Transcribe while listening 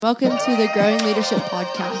Welcome to the Growing Leadership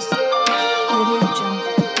Podcast. Audio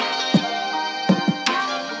Jungle.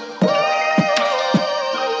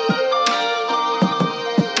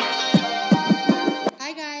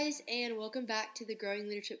 Hi guys, and welcome back to the Growing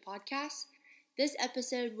Leadership Podcast. This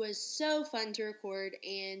episode was so fun to record,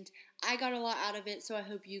 and I got a lot out of it, so I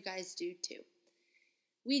hope you guys do too.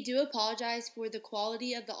 We do apologize for the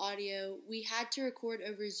quality of the audio. We had to record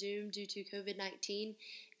over Zoom due to COVID-19,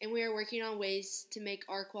 and we are working on ways to make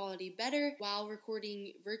our quality better while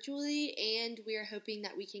recording virtually, and we are hoping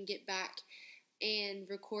that we can get back and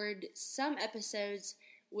record some episodes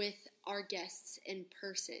with our guests in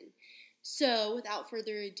person. So, without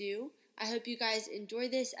further ado, I hope you guys enjoy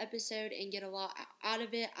this episode and get a lot out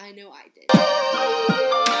of it. I know I did.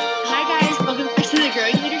 Hi guys, welcome back to the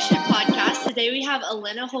Growing Leadership Podcast. Today we have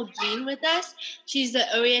Elena Holguin with us. She's the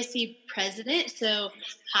OASC president. So,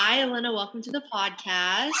 hi Elena, welcome to the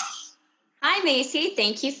podcast. Hi Macy,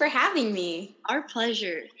 thank you for having me. Our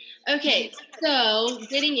pleasure. Okay, so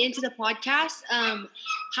getting into the podcast,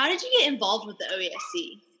 how did you get involved with the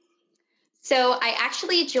OASC? So I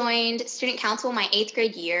actually joined student council my 8th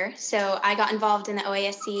grade year. So I got involved in the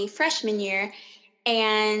OASC freshman year,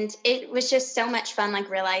 and it was just so much fun, like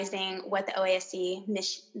realizing what the OASC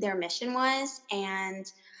their mission was,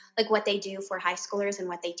 and like what they do for high schoolers and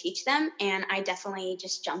what they teach them. And I definitely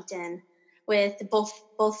just jumped in with both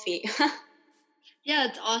feet. Yeah,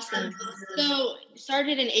 it's awesome. So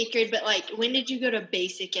started in 8th grade, but like when did you go to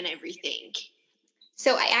basic and everything?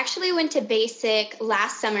 So I actually went to basic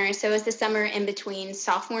last summer. So it was the summer in between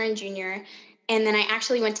sophomore and junior. And then I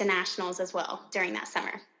actually went to nationals as well during that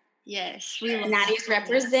summer. Yes. We love Natties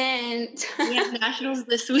represent. We have nationals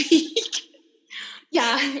this week.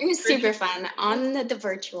 Yeah, it was super fun on the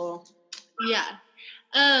virtual.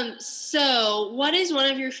 Yeah. So what is one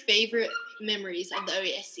of your favorite memories of the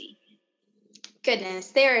OASC? Goodness,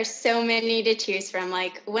 there are so many to choose from.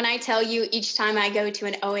 Like when I tell you each time I go to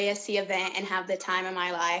an OASC event and have the time of my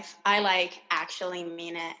life, I actually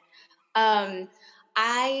mean it.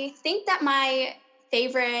 I think that I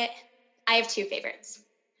have two favorites.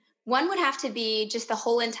 One would have to be just the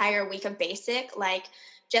whole entire week of basic, like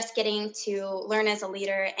just getting to learn as a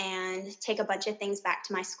leader and take a bunch of things back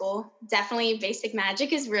to my school. Definitely basic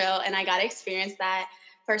magic is real, and I got to experience that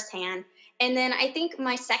firsthand. And then I think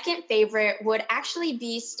my second favorite would actually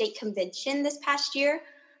be state convention this past year.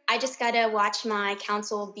 I just got to watch my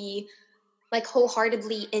council be like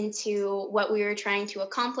wholeheartedly into what we were trying to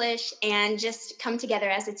accomplish and just come together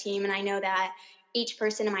as a team. And I know that each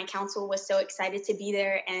person in my council was so excited to be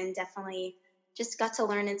there and definitely just got to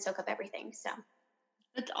learn and soak up everything. So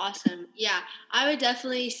that's awesome. Yeah, I would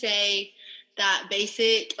definitely say that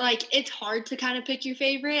basic, like it's hard to kind of pick your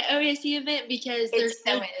favorite OASC event because they're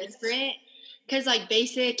so different. Because like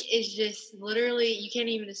basic is just literally, you can't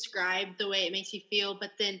even describe the way it makes you feel.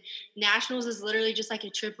 But then nationals is literally just like a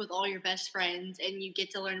trip with all your best friends, and you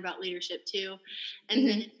get to learn about leadership too. And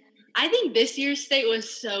then I think this year's state was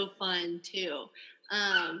so fun too.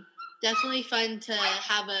 Definitely fun to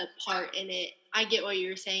have a part in it. I get what you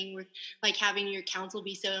were saying with like having your council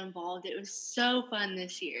be so involved. It was so fun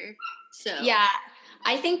this year. So yeah,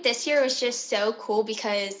 I think this year was just so cool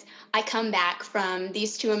because I come back from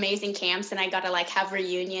these two amazing camps and I got to like have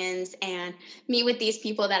reunions and meet with these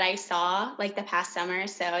people that I saw like the past summer.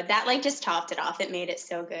 So that like just topped it off. It made it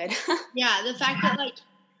so good. Yeah, the fact that like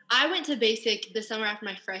I went to basic the summer after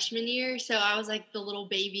my freshman year, so I was like the little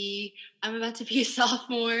baby. I'm about to be a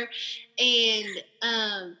sophomore, and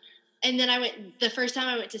then the first time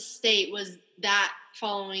I went to state was that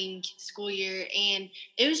following school year, and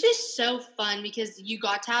it was just so fun because you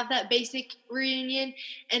got to have that basic reunion.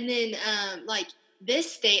 And then like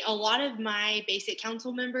this state, a lot of my basic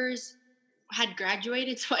council members had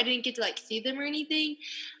graduated, so I didn't get to like see them or anything,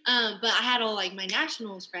 but I had all like my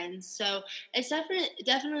nationals friends, so it's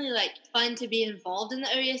definitely like fun to be involved in the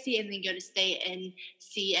OASC and then go to state and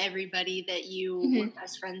see everybody that you were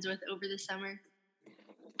best friends with over the summer.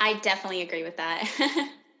 I definitely agree with that.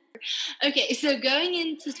 Okay, so going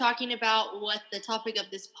into talking about what the topic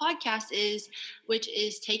of this podcast is, which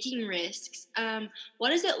is taking risks, what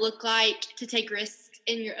does it look like to take risks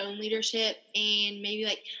in your own leadership, and maybe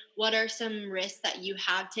like what are some risks that you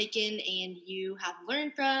have taken and you have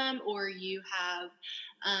learned from, or you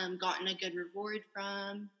have gotten a good reward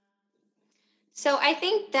from? So I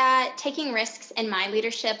think that taking risks in my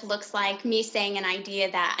leadership looks like me saying an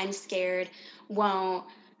idea that I'm scared won't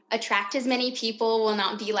attract as many people, will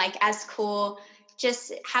not be like as cool.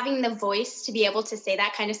 Just having the voice to be able to say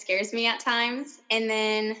that kind of scares me at times. And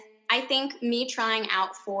then I think me trying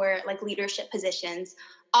out for like leadership positions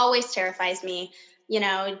always terrifies me.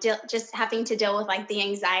 just having to deal with like the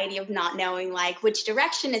anxiety of not knowing like which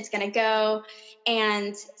direction it's going to go.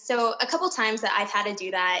 And so a couple times that I've had to do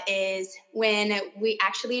that is when we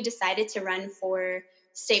actually decided to run for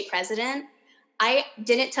state president. I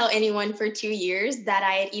didn't tell anyone for 2 years that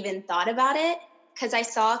I had even thought about it because I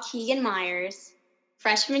saw Keegan Myers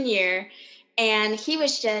freshman year, and he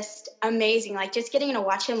was just amazing. Like just getting to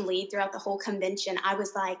watch him lead throughout the whole convention, I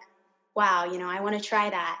was like, wow, I want to try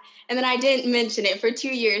that. And then I didn't mention it for 2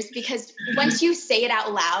 years because once you say it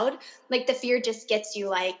out loud, like the fear just gets you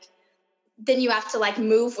like, then you have to like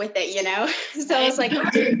move with it, So I was like,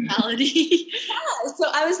 reality. Yeah. So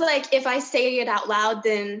I was like, if I say it out loud,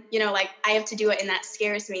 then, like I have to do it and that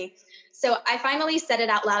scares me. So I finally said it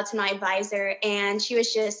out loud to my advisor and she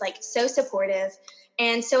was just like so supportive.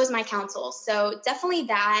 And so was my counsel. So definitely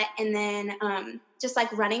that. And then just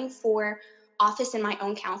like running for office in my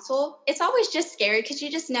own council, it's always just scary because you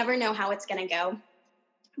just never know how it's going to go.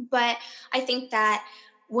 But I think that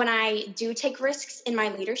when I do take risks in my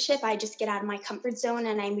leadership, I just get out of my comfort zone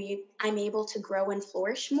and I'm able to grow and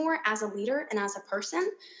flourish more as a leader and as a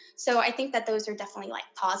person. So I think that those are definitely like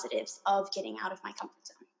positives of getting out of my comfort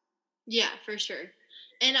zone. Yeah, for sure.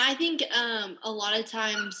 And I think a lot of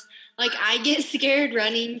times, like I get scared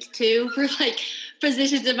running too for like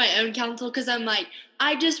positions in my own council because I'm like,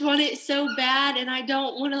 I just want it so bad and I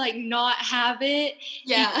don't want to like not have it.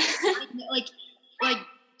 Yeah. like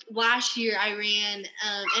last year I ran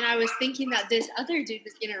and I was thinking that this other dude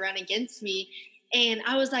was going to run against me. And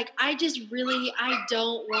I was like, I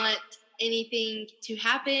don't want anything to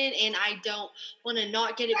happen. And I don't want to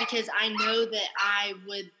not get it because I know that I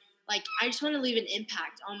just want to leave an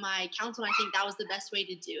impact on my council. And I think that was the best way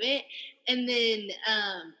to do it. And then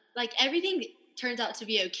everything turns out to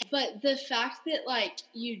be okay. But the fact that like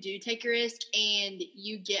you do take a risk and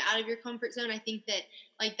you get out of your comfort zone, I think that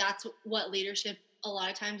like that's what leadership a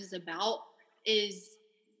lot of times is about, is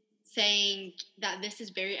saying that this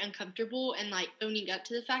is very uncomfortable and like owning up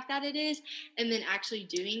to the fact that it is, and then actually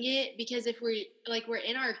doing it. Because if we're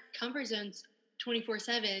in our comfort zones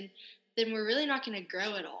 24/7, then we're really not going to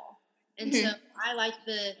grow at all. And so I like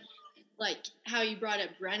how you brought up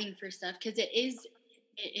running for stuff, because it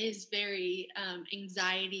is very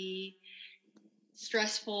anxiety,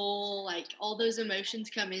 stressful, like all those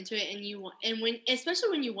emotions come into it, especially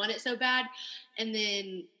when you want it so bad, and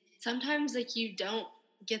then sometimes like you don't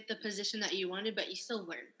get the position that you wanted, but you still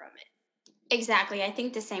learn from it. Exactly. I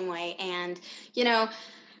think the same way. And,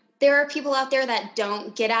 there are people out there that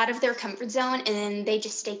don't get out of their comfort zone and they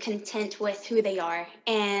just stay content with who they are.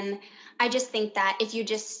 And I just think that if you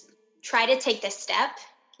just try to take this step,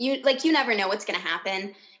 you never know what's going to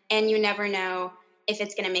happen, and you never know if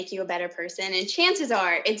it's going to make you a better person. And chances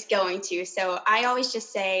are it's going to. So I always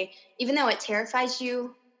just say, even though it terrifies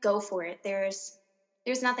you, go for it. There's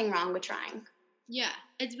nothing wrong with trying. Yeah.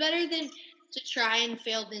 It's better than to try and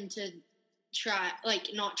fail than to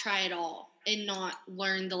not try at all and not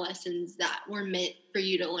learn the lessons that were meant for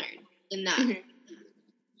you to learn in that. Mm-hmm.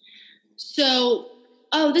 So,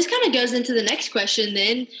 this kind of goes into the next question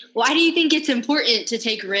then. Why do you think it's important to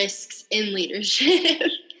take risks in leadership?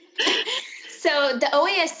 So the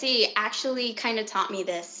OASC actually kind of taught me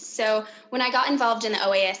this. So when I got involved in the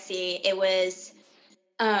OASC, it was,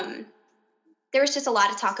 there was just a lot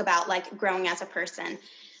of talk about like growing as a person.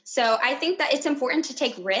 So I think that it's important to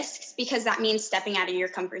take risks because that means stepping out of your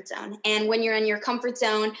comfort zone. And when you're in your comfort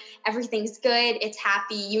zone, everything's good, it's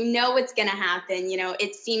happy, you know what's going to happen,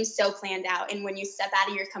 it seems so planned out. And when you step out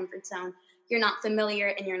of your comfort zone, you're not familiar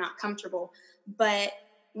and you're not comfortable. But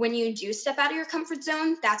when you do step out of your comfort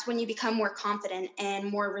zone, that's when you become more confident and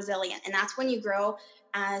more resilient. And that's when you grow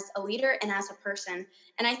as a leader and as a person.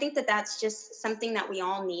 And I think that that's just something that we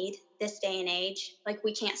all need this day and age. Like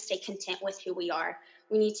we can't stay content with who we are.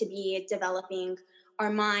 We need to be developing our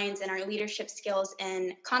minds and our leadership skills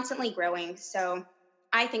and constantly growing. So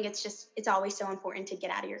I think it's always so important to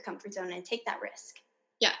get out of your comfort zone and take that risk.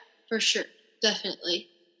 Yeah, for sure. Definitely.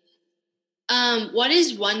 What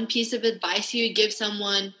is one piece of advice you would give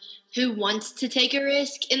someone who wants to take a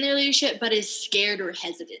risk in their leadership but is scared or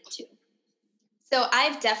hesitant to? So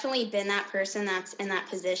I've definitely been that person that's in that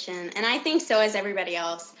position, and I think so is everybody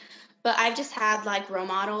else. But I've just had like role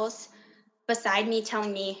models beside me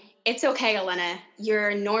telling me, it's okay, Elena,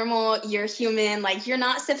 you're normal, you're human, like you're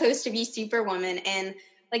not supposed to be Superwoman, and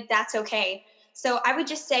like that's okay. So I would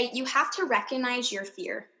just say you have to recognize your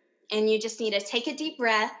fear, and you just need to take a deep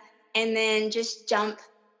breath and then just jump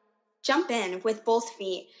in with both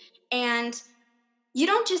feet. And you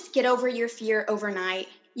don't just get over your fear overnight.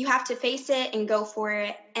 You have to face it and go for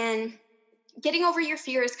it. And getting over your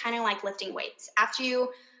fear is kind of like lifting weights. After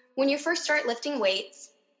you when you first start lifting weights,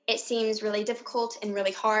 it seems really difficult and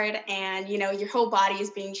really hard, and your whole body is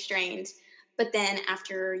being strained. But then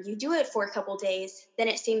after you do it for a couple days, then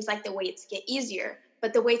it seems like the weights get easier,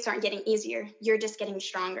 but the weights aren't getting easier. You're just getting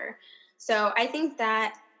stronger. So I think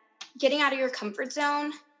that getting out of your comfort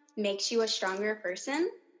zone makes you a stronger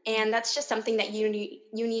person. And that's just something that you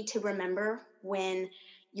need to remember when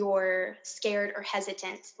you're scared or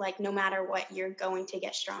hesitant. Like, no matter what, you're going to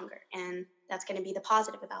get stronger. And that's going to be the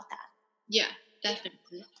positive about that. Yeah,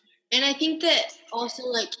 definitely. And I think that also,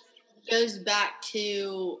 like, goes back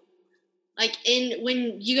to, like,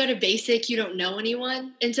 when you go to basic, you don't know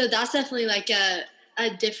anyone. And so that's definitely, like, a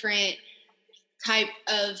different type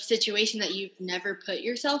of situation that you've never put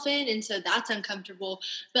yourself in, and so that's uncomfortable.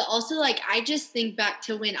 But also, like, I just think back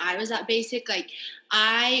to when I was at basic, like,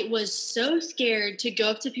 I was so scared to go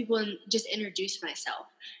up to people and just introduce myself,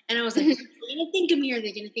 and I was like, are they gonna think of me? Are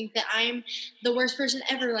they gonna think that I'm the worst person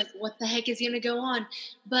ever? Like, what the heck is gonna go on?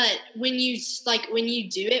 But when you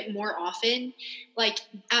do it more often, like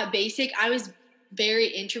at basic, I was very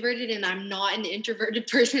introverted, and I'm not an introverted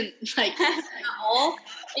person, like, at all.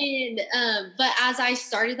 And but as I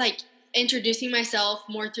started, like, introducing myself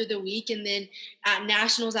more through the week, and then at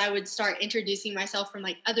nationals I would start introducing myself from,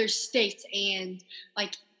 like, other states and,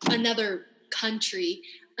 like, another country,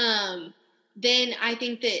 then I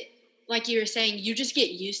think that, like you were saying, you just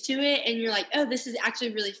get used to it, and you're like, oh, this is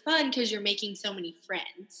actually really fun because you're making so many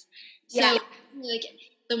friends. Yeah. So, like,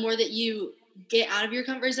 the more that you get out of your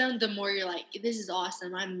comfort zone, the more you're like, this is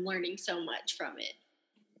awesome, I'm learning so much from it.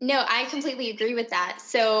 No, I completely agree with that.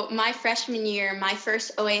 So my freshman year, my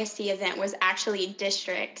first OASD event was actually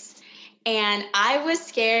districts. And I was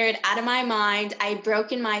scared out of my mind. I had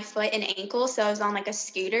broken my foot and ankle, so I was on like a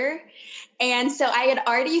scooter. And so I had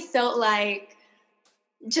already felt like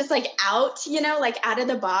just like out, like out of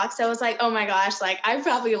the box. I was like, oh my gosh, like I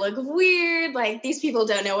probably look weird. Like these people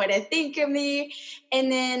don't know what to think of me.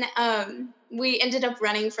 And then we ended up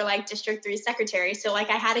running for like District 3 secretary. So like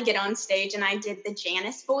I had to get on stage and I did the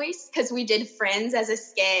Janice voice because we did Friends as a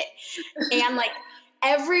skit. And like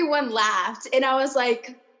everyone laughed. And I was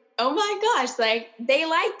like, oh my gosh, like they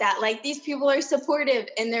like that. Like these people are supportive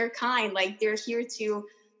and they're kind. Like they're here to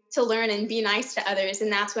learn and be nice to others.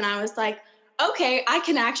 And that's when I was like, okay, I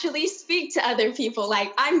can actually speak to other people.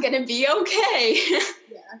 Like, I'm going to be okay.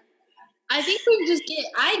 Yeah. I think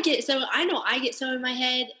I get so in my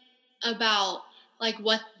head about, like,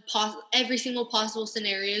 what every single possible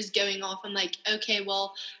scenario is going off. I'm like, okay,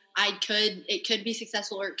 well, it could be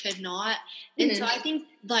successful or it could not. And so I think,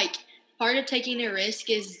 like, part of taking a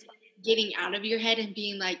risk is getting out of your head and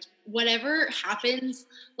being like, whatever happens,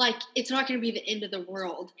 like, it's not going to be the end of the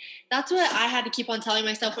world. That's what I had to keep on telling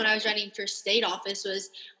myself when I was running for state office was,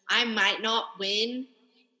 I might not win,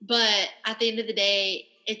 but at the end of the day,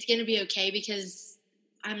 it's going to be okay because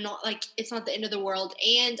I'm not, like, it's not the end of the world.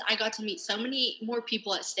 And I got to meet so many more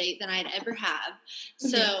people at state than I'd ever have.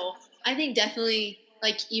 So I think definitely,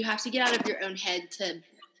 like, you have to get out of your own head to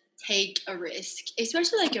take a risk,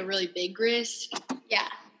 especially like a really big risk. Yeah.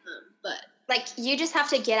 But like you just have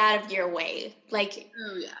to get out of your way. Like,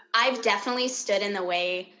 oh yeah, I've definitely stood in the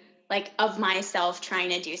way, like, of myself trying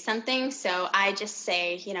to do something. So I just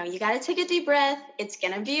say, you got to take a deep breath. It's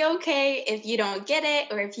going to be okay. If you don't get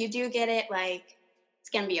it, or if you do get it, like, it's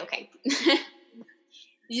going to be okay.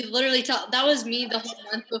 you literally that was me the whole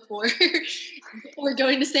month before we're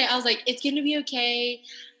going to state. I was like, it's going to be okay.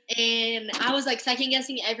 And I was, like, second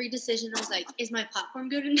guessing every decision. I was like, is my platform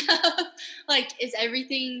good enough? Like, is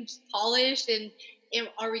everything polished? And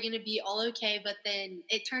are we going to be all okay? But then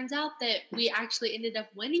it turns out that we actually ended up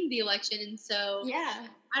winning the election. And so, Yeah.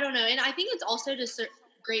 I don't know. And I think it's also just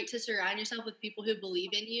great to surround yourself with people who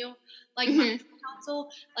believe in you. Like, my council,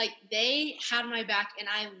 like, they had my back, and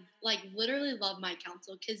I, like, literally love my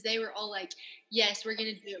council because they were all like, yes, we're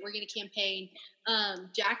going to do it. We're going to campaign.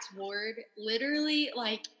 Jax Ward, literally,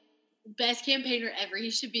 like, best campaigner ever. He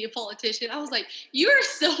should be a politician. I was like, you are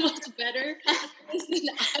so much better than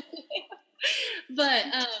I am. But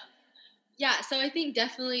yeah, so I think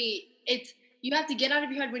definitely you have to get out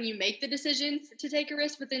of your head when you make the decision to take a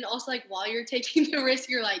risk, but then also, like, while you're taking the risk,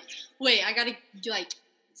 you're like, wait, I gotta, like,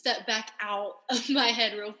 step back out of my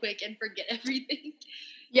head real quick and forget everything.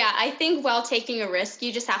 Yeah, I think while taking a risk,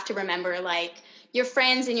 you just have to remember, like, your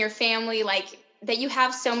friends and your family, like, that you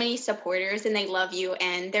have so many supporters and they love you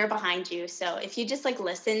and they're behind you. So if you just, like,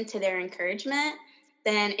 listen to their encouragement,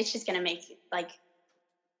 then it's just going to make, like,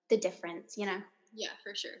 the difference. Yeah,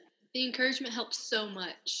 for sure. The encouragement helps so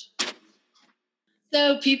much.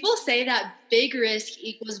 So people say that big risk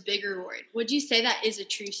equals big reward. Would you say that is a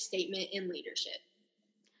true statement in leadership?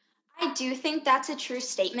 I do think that's a true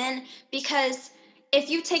statement because if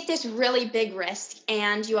you take this really big risk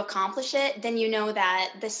and you accomplish it, then you know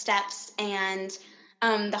that the steps and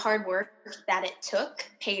the hard work that it took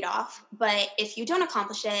paid off. But if you don't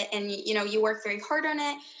accomplish it and you work very hard on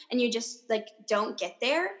it and you just like don't get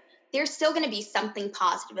there, there's still going to be something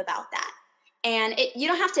positive about that. And you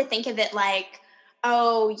don't have to think of it like,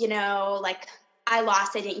 oh, like I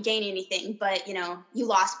lost, I didn't gain anything, but you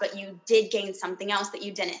lost, but you did gain something else that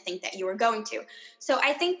you didn't think that you were going to. So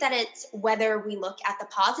I think that it's whether we look at the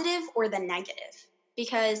positive or the negative,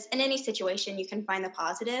 because in any situation you can find the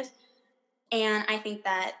positive, and I think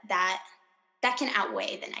that can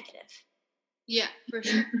outweigh the negative. Yeah, for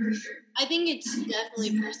sure. I think it's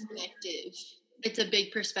definitely perspective. It's a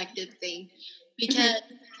big perspective thing because,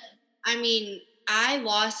 I mean, I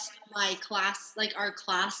lost my class, like our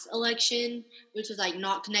class election, which was like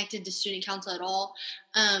not connected to student council at all.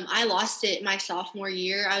 I lost it my sophomore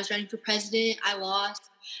year. I was running for president. I lost.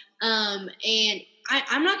 And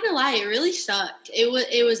I'm not gonna lie, it really sucked.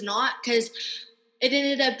 It was not, because it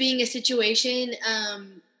ended up being a situation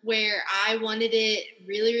where I wanted it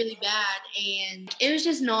really, really bad, and it was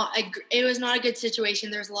just it was not a good situation.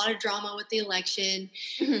 There was a lot of drama with the election,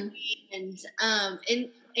 and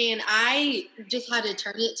I just had to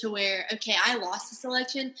turn it to where, okay, I lost this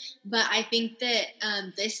election, but I think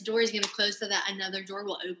that this door is going to close so that another door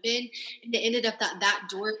will open. And it ended up that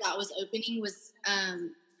door that was opening was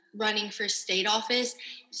running for state office.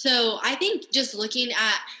 So I think just looking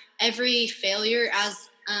at every failure as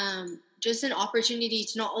just an opportunity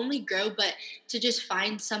to not only grow, but to just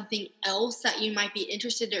find something else that you might be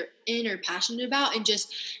interested in or passionate about, and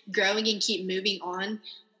just growing and keep moving on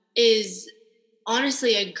is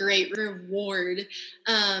honestly a great reward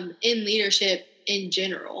in leadership in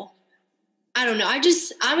general. I don't know.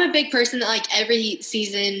 I'm a big person that like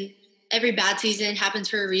every bad season happens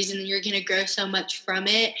for a reason, and you're going to grow so much from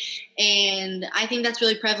it. And I think that's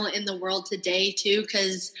really prevalent in the world today too,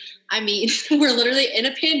 because I mean, we're literally in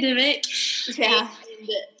a pandemic. Yeah. And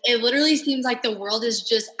it literally seems like the world is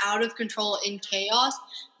just out of control in chaos.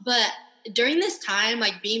 But during this time,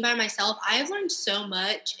 like being by myself, I've learned so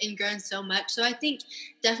much and grown so much. So I think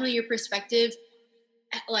definitely your perspective,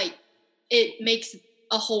 like, it makes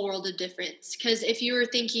a whole world of difference. Because if you were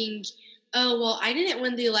thinking, oh, well, I didn't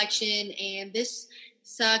win the election and this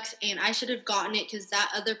sucks and I should have gotten it because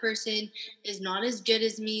that other person is not as good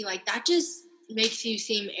as me, like that just makes you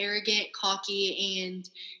seem arrogant, cocky, and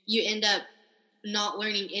you end up not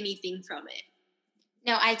learning anything from it.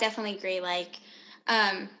 No, I definitely agree. Like,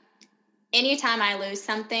 anytime I lose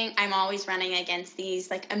something, I'm always running against these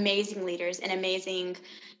like amazing leaders and amazing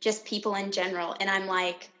just people in general. And I'm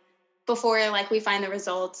like, before like we find the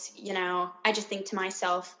results, I just think to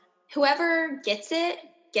myself, whoever gets it,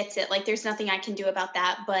 gets it. Like there's nothing I can do about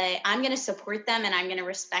that, but I'm going to support them and I'm going to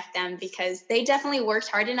respect them because they definitely worked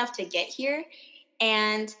hard enough to get here.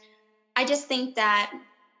 And I just think that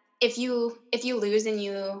if you lose and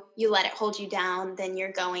you let it hold you down, then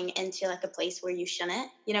you're going into like a place where you shouldn't.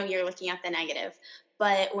 You're looking at the negative.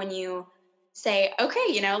 But when you say,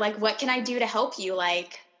 okay, like what can I do to help you?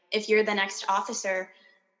 Like if you're the next officer,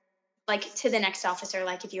 like to the next officer,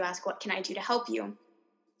 like if you ask what can I do to help you,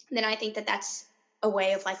 then I think that that's a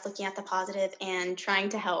way of like looking at the positive and trying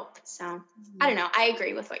to help. So I don't know. I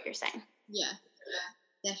agree with what you're saying. Yeah,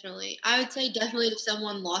 definitely. I would say definitely if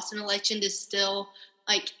someone lost an election, to still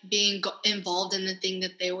like being involved in the thing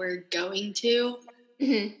that they were going to.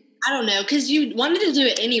 Mm-hmm. I don't know, because you wanted to do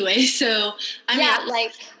it anyway. So I mean,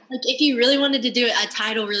 like if you really wanted to do it, a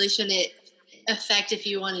title really shouldn't affect if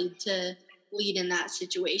you wanted to lead in that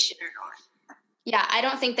situation or not. Yeah, I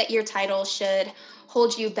don't think that your title should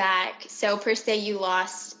hold you back. So per se, you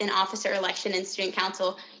lost an officer election in student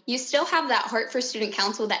council. You still have that heart for student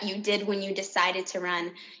council that you did when you decided to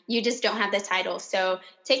run. You just don't have the title. So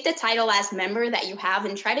take the title as member that you have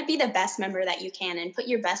and try to be the best member that you can and put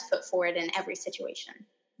your best foot forward in every situation.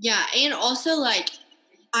 Yeah, and also like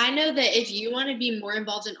I know that if you want to be more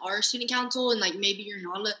involved in our student council and like maybe you're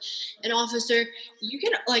not an officer, you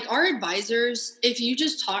can like our advisors, if you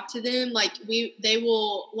just talk to them, like they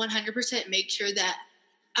will 100% make sure that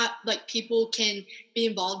like people can be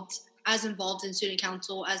involved in student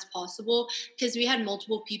council as possible, because we had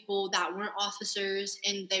multiple people that weren't officers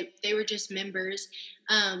and they were just members.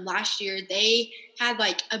 Last year they had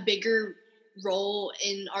like a bigger role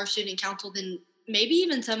in our student council than maybe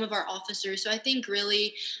even some of our officers. So I think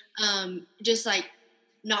really just like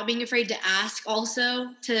not being afraid to ask also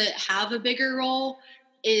to have a bigger role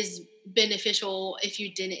is beneficial if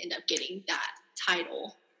you didn't end up getting that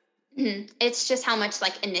title. Mm-hmm. It's just how much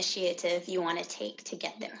like initiative you want to take to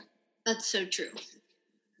get there. That's so true.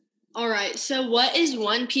 All right. So what is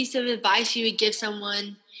one piece of advice you would give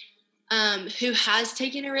someone who has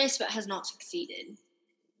taken a risk but has not succeeded?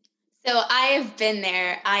 So I have been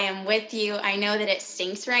there. I am with you. I know that it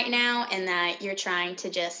stinks right now and that you're trying to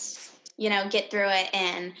just, get through it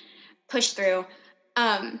and push through.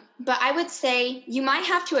 But I would say you might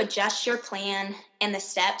have to adjust your plan and the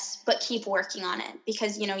steps, but keep working on it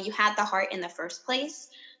because, you had the heart in the first place.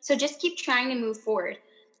 So just keep trying to move forward.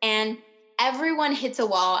 And everyone hits a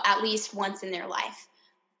wall at least once in their life.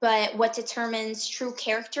 But what determines true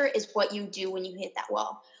character is what you do when you hit that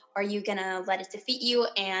wall. Are you going to let it defeat you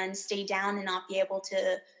and stay down and not be able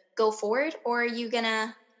to go forward, or are you going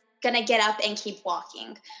to get up and keep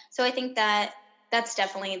walking? So I think that that's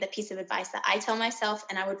definitely the piece of advice that I tell myself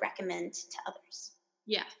and I would recommend to others.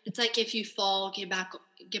 Yeah, it's like if you fall, get back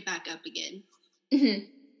up again. Mm-hmm.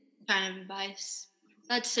 Kind of advice.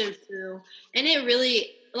 That's so true. And it really,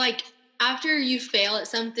 like, after you fail at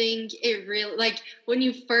something, it really, like, when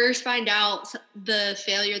you first find out the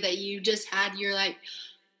failure that you just had, you're like,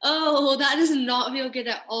 oh, that does not feel good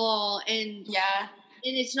at all. Yeah.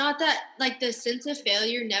 And it's not that, like, the sense of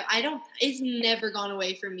failure, it's never gone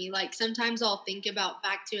away from me. Like, sometimes I'll think about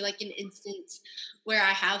back to, like, an instance where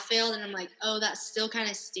I have failed and I'm like, oh, that still kind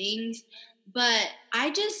of stings. But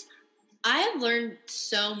I have learned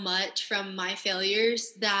so much from my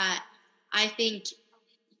failures that I think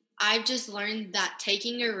I've just learned that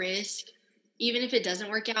taking a risk, even if it doesn't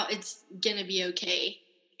work out, it's going to be okay.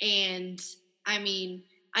 And I mean,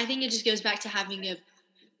 I think it just goes back to having a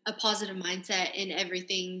positive mindset in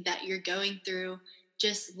everything that you're going through.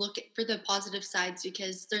 Just look for the positive sides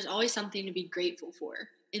because there's always something to be grateful for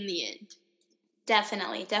in the end.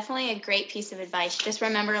 Definitely a great piece of advice. Just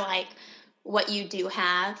remember like what you do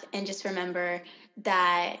have and just remember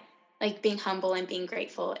that like being humble and being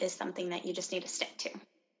grateful is something that you just need to stick to.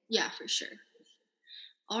 Yeah, for sure.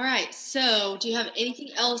 All right. So, do you have anything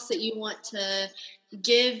else that you want to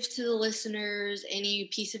give to the listeners? Any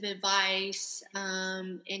piece of advice?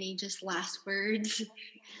 Any just last words?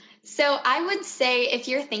 So I would say if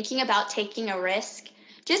you're thinking about taking a risk,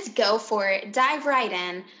 just go for it. Dive right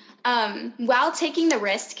in. While taking the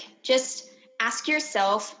risk, just ask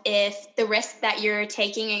yourself if the risk that you're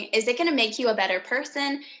taking is it going to make you a better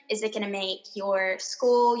person? Is it going to make your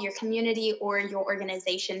school, your community, or your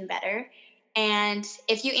organization better? And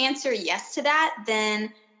if you answer yes to that,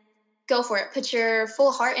 then go for it. Put your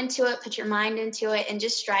full heart into it, put your mind into it, and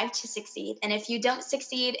just strive to succeed. And if you don't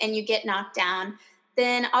succeed and you get knocked down,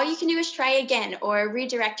 then all you can do is try again or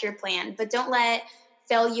redirect your plan. But don't let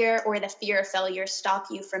failure or the fear of failure stop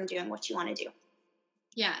you from doing what you want to do.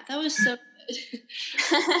 Yeah, that was so good.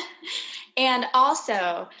 And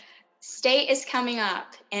also, state is coming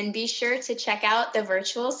up, and be sure to check out the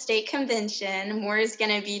virtual state convention. More is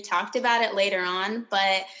going to be talked about it later on,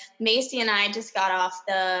 but Macy and I just got off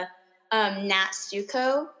the Nat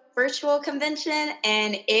Stuco virtual convention,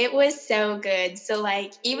 and it was so good. So,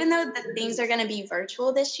 like, even though the things are going to be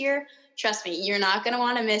virtual this year, trust me, you're not going to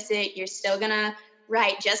want to miss it. You're still going to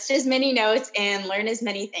write just as many notes and learn as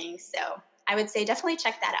many things. So, I would say definitely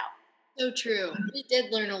check that out. So true. We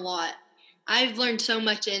did learn a lot. I've learned so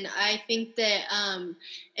much, and I think that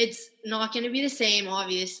it's not going to be the same,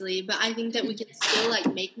 obviously, but I think that we can still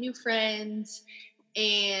like make new friends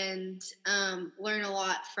and learn a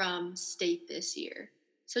lot from state this year.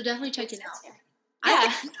 So definitely check it out. Yeah. I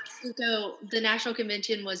think the national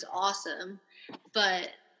convention was awesome, but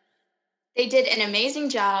they did an amazing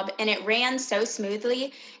job and it ran so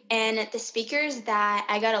smoothly. And the speakers that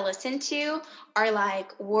I got to listen to are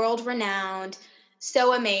like world renowned,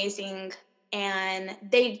 so amazing. And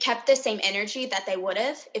they kept the same energy that they would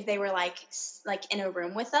have if they were like in a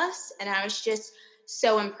room with us. And I was just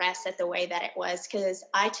so impressed at the way that it was because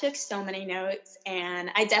I took so many notes and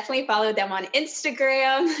I definitely followed them on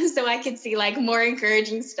Instagram so I could see like more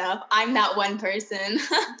encouraging stuff. I'm that one person.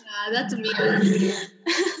 Yeah, that's me.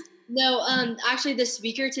 No, actually, the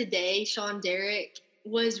speaker today, Sean Derrick,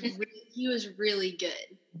 he was really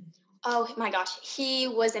good. Oh my gosh, he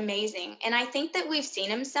was amazing, and I think that we've seen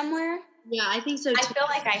him somewhere. Yeah, I think so too. I feel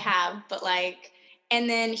like I have, but like, and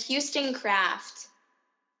then Houston Craft,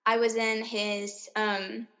 I was in his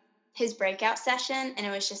breakout session, and it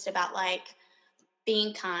was just about like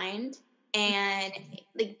being kind and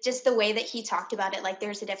like just the way that he talked about it, like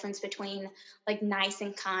there's a difference between like nice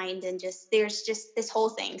and kind and just there's just this whole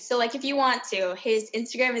thing. So like if you want to, his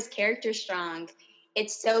Instagram is Character Strong.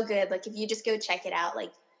 It's so good. Like if you just go check it out,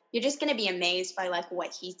 like you're just going to be amazed by like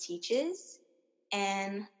what he teaches.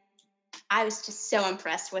 And I was just so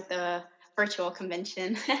impressed with the virtual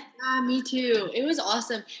convention. Yeah, me too. It was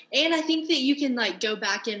awesome. And I think that you can like go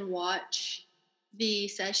back and watch the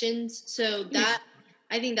sessions. So that,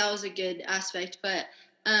 I think that was a good aspect. But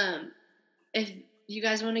if you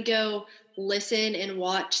guys want to go listen and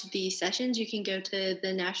watch the sessions, you can go to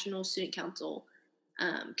the National Student Council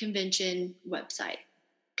convention website,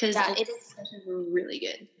 because Yeah, the sessions were really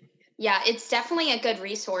good. Yeah, it's definitely a good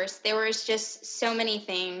resource. There was just so many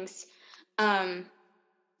things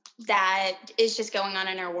that is just going on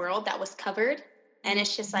in our world that was covered. And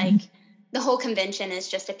it's just like the whole convention is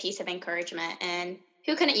just a piece of encouragement. And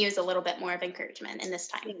who couldn't use a little bit more of encouragement in this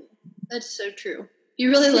time? That's so true. You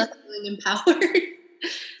really left feeling empowered.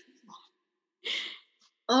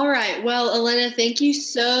 All right. Well, Elena, thank you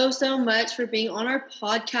so much for being on our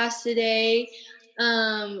podcast today.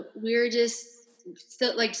 We're just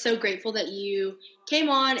so grateful that you came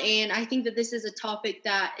on, and I think that this is a topic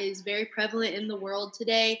that is very prevalent in the world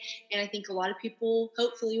today, and I think a lot of people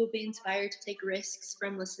hopefully will be inspired to take risks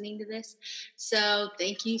from listening to this. So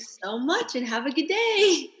thank you so much, and have a good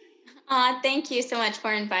day. Thank you so much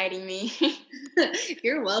for inviting me.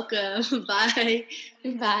 You're welcome. Bye.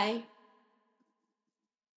 Bye.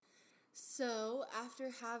 So after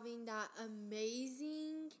having that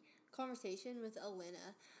amazing conversation with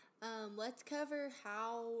Elena, let's cover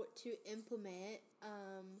how to implement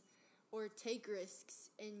or take risks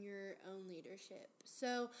in your own leadership.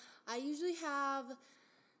 So I usually have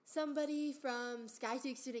somebody from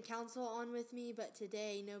SkyTuke Student Council on with me, but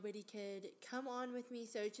today nobody could come on with me,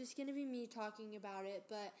 so it's just going to be me talking about it.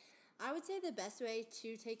 But I would say the best way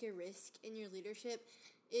to take a risk in your leadership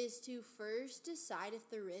is to first decide if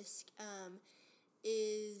the risk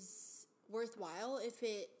is worthwhile, if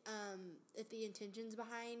the intentions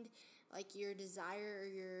behind like your desire or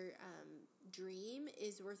your dream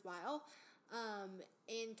is worthwhile,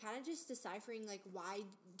 and kind of just deciphering like why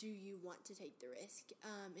do you want to take the risk,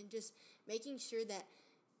 and just making sure that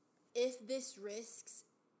if this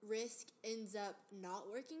risk ends up not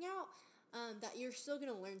working out, that you're still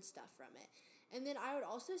going to learn stuff from it. And then I would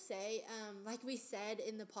also say, like we said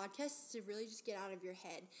in the podcast, to really just get out of your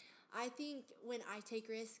head. I think when I take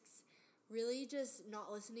risks, really just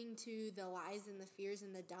not listening to the lies and the fears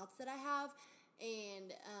and the doubts that I have,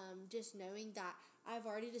 and just knowing that I've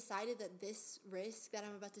already decided that this risk that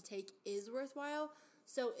I'm about to take is worthwhile.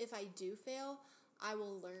 So if I do fail, I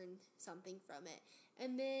will learn something from it.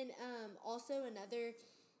 And then also another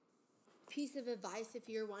piece of advice if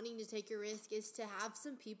you're wanting to take a risk is to have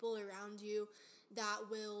some people around you that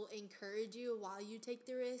will encourage you while you take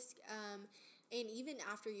the risk, and even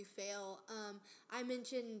after you fail. I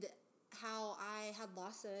mentioned how I had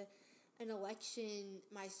lost an election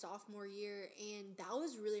my sophomore year, and that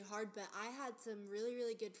was really hard, but I had some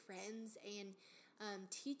really good friends and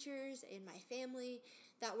teachers and my family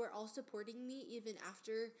that were all supporting me even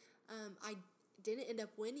after I didn't end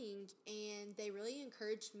up winning, and they really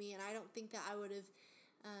encouraged me, and I don't think that I would have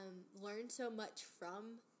learned so much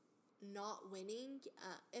from not winning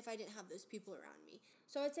if I didn't have those people around me.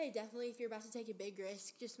 So I'd say definitely if you're about to take a big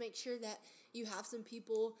risk, just make sure that you have some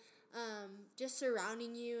people just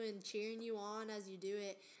surrounding you and cheering you on as you do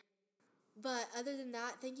it. But other than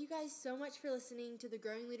that, thank you guys so much for listening to the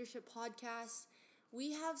Growing Leadership Podcast.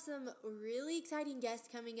 We have some really exciting guests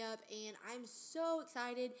coming up, and I'm so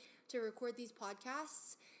excited to record these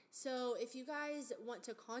podcasts. So if you guys want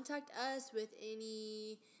to contact us with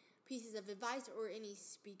any pieces of advice or any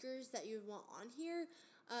speakers that you want on here,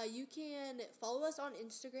 you can follow us on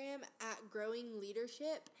Instagram at Growing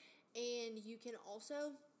Leadership, and you can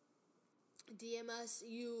also DM us.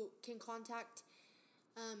 You can contact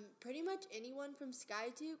pretty much anyone from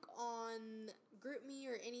SkyTuke on GroupMe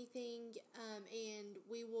or anything, and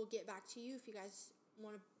we will get back to you if you guys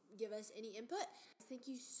want to give us any input. Thank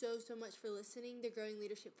you so much for listening to Growing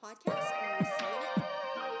Leadership Podcast, and we'll see you next.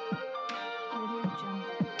 Audio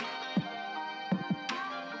Jungle.